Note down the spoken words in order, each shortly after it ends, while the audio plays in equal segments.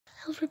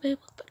Hello everybody,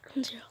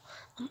 welcome to 0.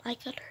 I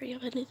gotta hurry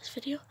up and do this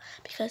video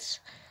because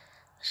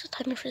there's a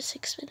timer for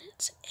 6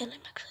 minutes and I'm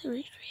actually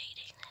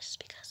recreating this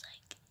because I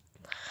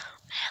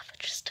have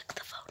just took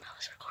the phone I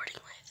was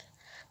recording with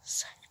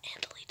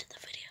and deleted the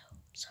video,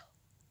 so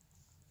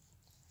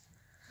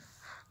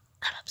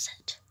I'm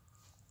upset.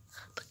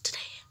 But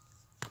today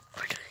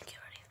we're doing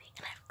GRWM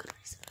and I have a good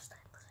reason this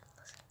time.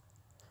 Listen.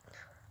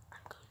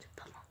 I'm going to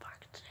Belmont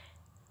Park today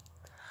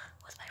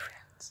with my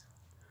friends,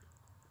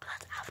 but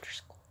that's after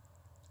school.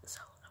 So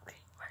I'm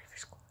getting ready for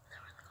school, and then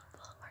we're gonna go to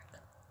Belmont Park.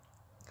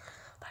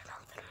 But I don't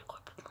know if they're gonna go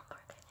to Belmont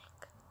Park, I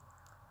think.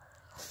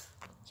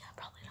 Yeah,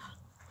 probably not.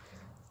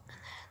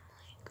 And then,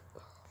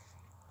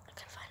 I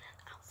can find an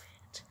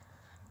outfit.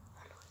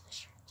 I don't know the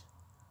shirt.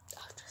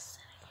 I was just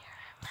sitting here,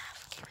 and Matt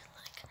gave me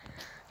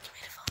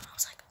the phone, and I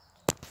was like,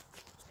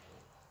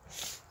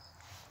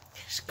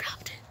 I just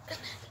grabbed it, and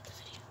then did the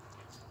video.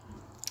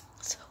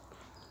 So,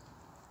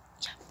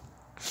 yeah.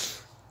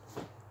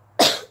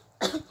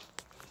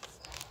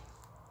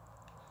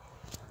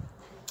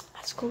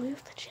 At school we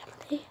have pajama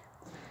day.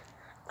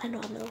 I know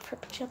I'm known for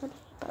pajama day,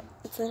 but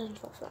it's an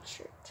info for that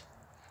shirt.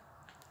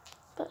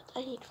 But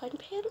I need to find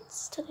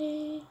pants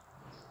today.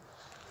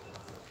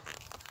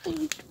 I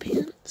need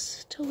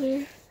pants to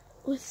wear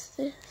with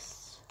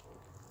this.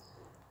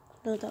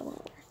 No, that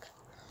won't work.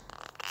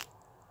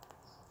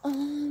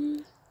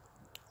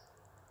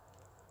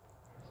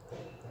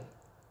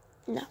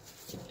 No.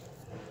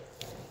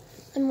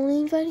 I'm only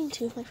inviting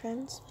 2 of my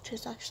friends, which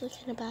is actually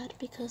kind of bad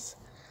because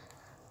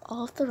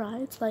all of the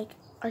rides,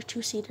 are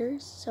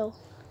 2-seaters, so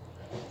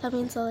that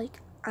means that,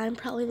 I'm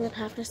probably gonna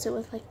have to sit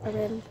with, a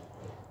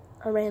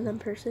random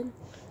person.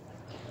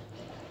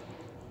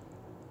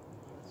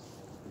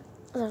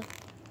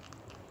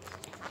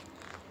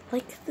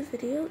 Like the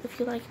video if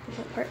you like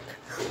Belmont Park.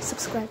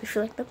 Subscribe if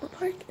you like Belmont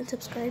Park, and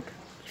subscribe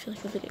if you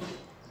like the video.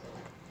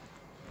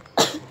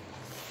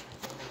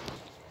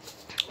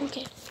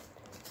 Okay.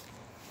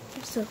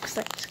 I'm so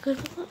excited to go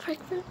to Belmont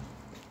Park now.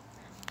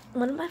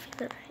 One of my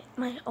favorite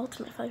my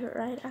ultimate favorite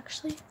ride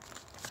actually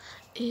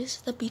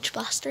is the Beach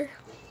Blaster.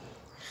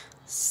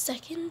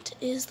 Second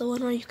is the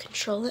one where you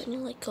control it and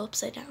you go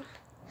upside down.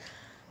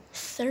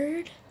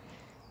 Third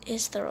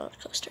is the roller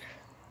coaster.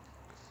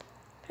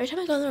 Every time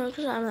I go on the roller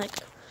coaster, I'm like,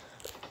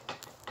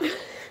 I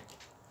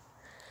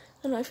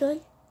don't know, I feel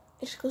like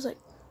it just goes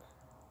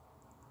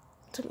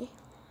to me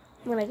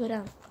when I go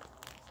down.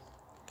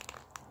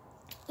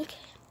 Okay.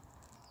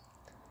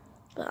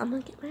 But I'm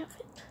gonna get my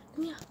outfit.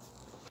 And yeah.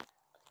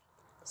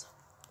 So,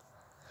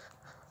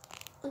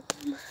 where's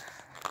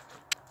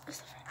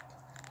the friend?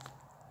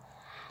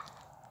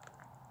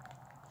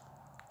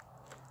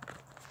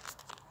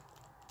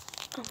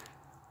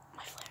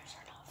 My flares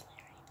are not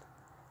flaring,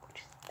 which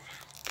is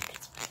bad.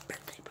 It's my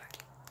birthday party.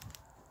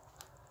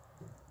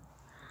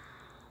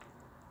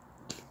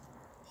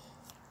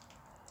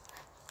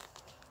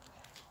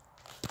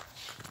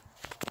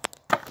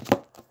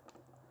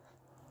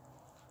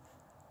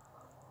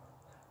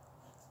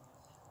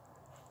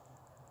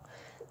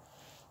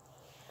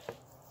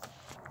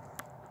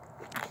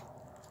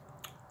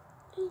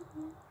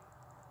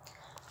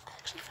 I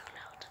actually found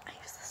out I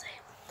use the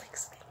same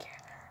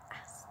skincare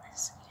as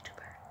this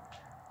YouTuber,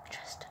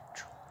 just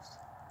Jules.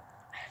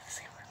 I have the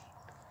same one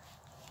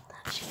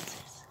that she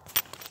uses.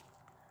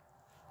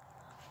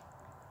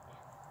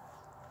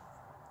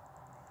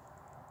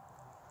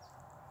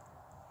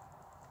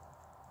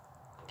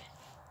 Okay.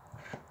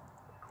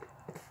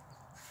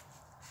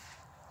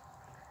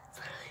 It's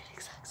literally the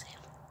exact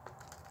same.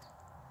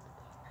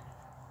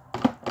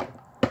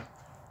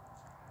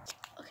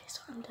 Okay, so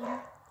I'm done.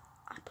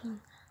 I put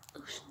on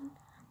lotion.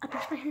 I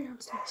brushed my hair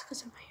downstairs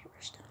because I have my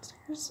hairbrush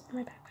downstairs in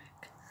my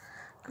backpack.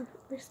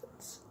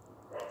 Bracelets.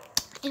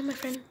 And my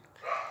friend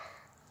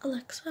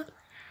Alexa